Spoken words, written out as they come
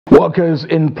Workers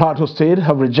in Plateau State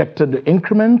have rejected the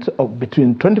increment of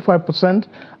between 25%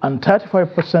 and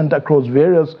 35% across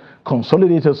various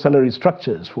consolidated salary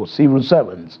structures for civil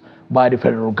servants by the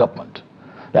federal government.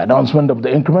 The announcement of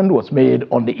the increment was made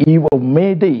on the eve of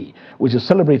May Day, which is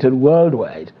celebrated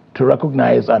worldwide to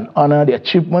recognize and honor the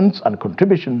achievements and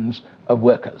contributions of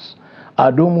workers.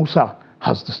 Ado Musa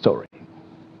has the story.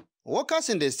 Workers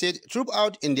in the state trooped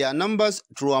out in their numbers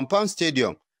to Rwang Pam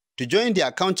Stadium to join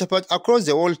their counterparts across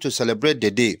the world to celebrate the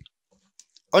day.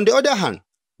 On the other hand,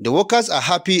 the workers are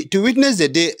happy to witness the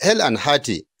day hale and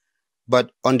hearty.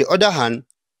 But on the other hand,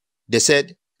 they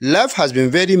said life has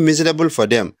been very miserable for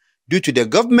them due to the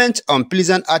government's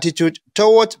unpleasant attitude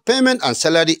towards payment and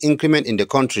salary increment in the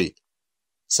country.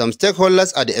 Some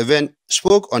stakeholders at the event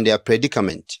spoke on their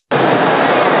predicament. We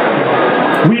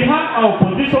have our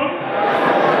position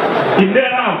in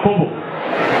Naira and Kobo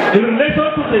in relation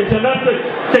to the international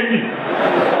changing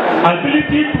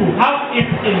ability to have it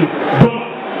in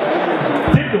dollar.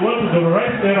 Since the world to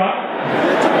dollarize Naira,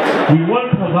 we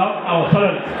want to have our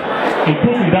salaries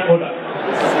improved in that order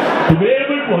to be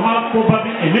able to have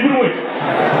probably a living wage.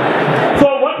 So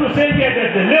what to say here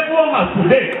that the labor has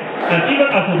today and even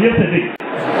as of yesterday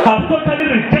has totally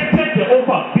rejected the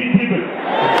offer being given.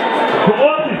 For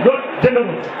us it's not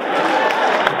generous.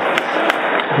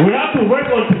 We have to work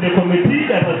on to the committee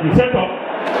that has been set up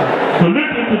to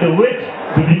look into the wage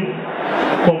review,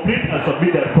 complete and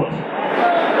submit the report.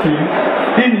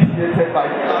 Initiated by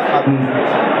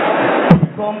to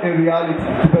become a reality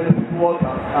to benefit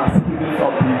workers as citizens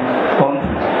of the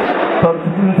country,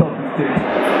 citizens of the state.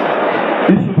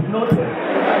 It should be noted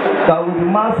that with the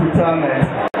mass retirement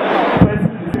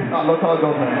facing the state and local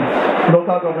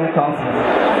government councils,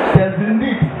 there's the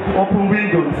need to open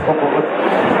windows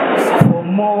for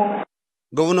more.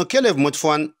 Governor Caleb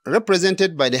Mutfwan,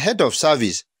 represented by the head of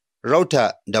service,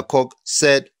 Rauta Dakok,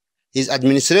 said his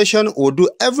administration will do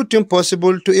everything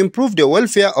possible to improve the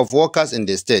welfare of workers in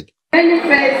the state. Many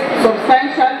face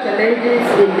substantial challenges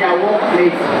in their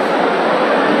workplaces.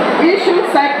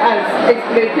 Issues such as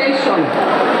exploitation,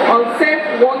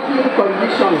 unsafe working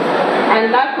conditions,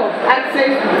 and lack of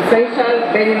access to essential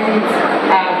benefits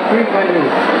are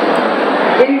prevalent.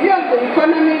 In view of the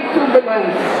economic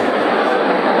turbulence,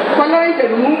 following the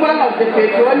removal of the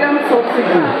petroleum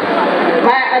subsidy,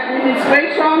 my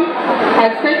administration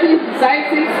has taken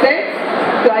decisive steps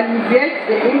to alleviate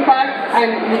the impact and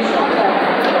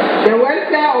ensure the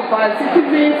welfare of our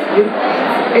citizens is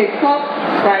a top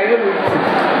priority.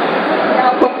 We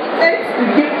are committed to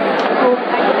give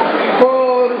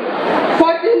for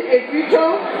forging a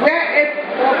future where every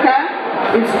worker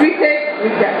is treated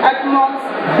with the utmost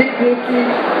dignity,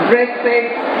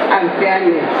 respect, and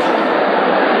fairness.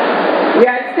 We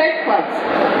are steadfast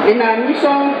in our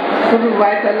mission to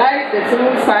revitalize the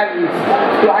civil service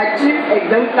to achieve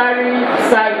exemplary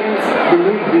service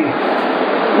delivery.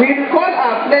 We recall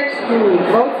our pledge to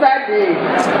bolster the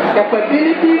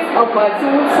capabilities of our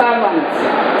civil servants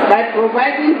by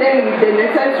providing them with the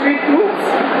necessary tools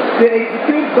to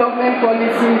execute government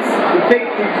policies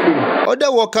effectively.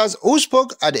 Other workers who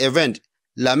spoke at the event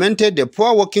lamented the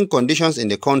poor working conditions in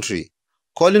the country,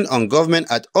 calling on government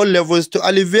at all levels to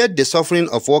alleviate the suffering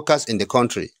of workers in the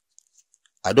country.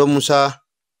 Ado Musa,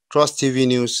 Trust TV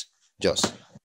News, Jos.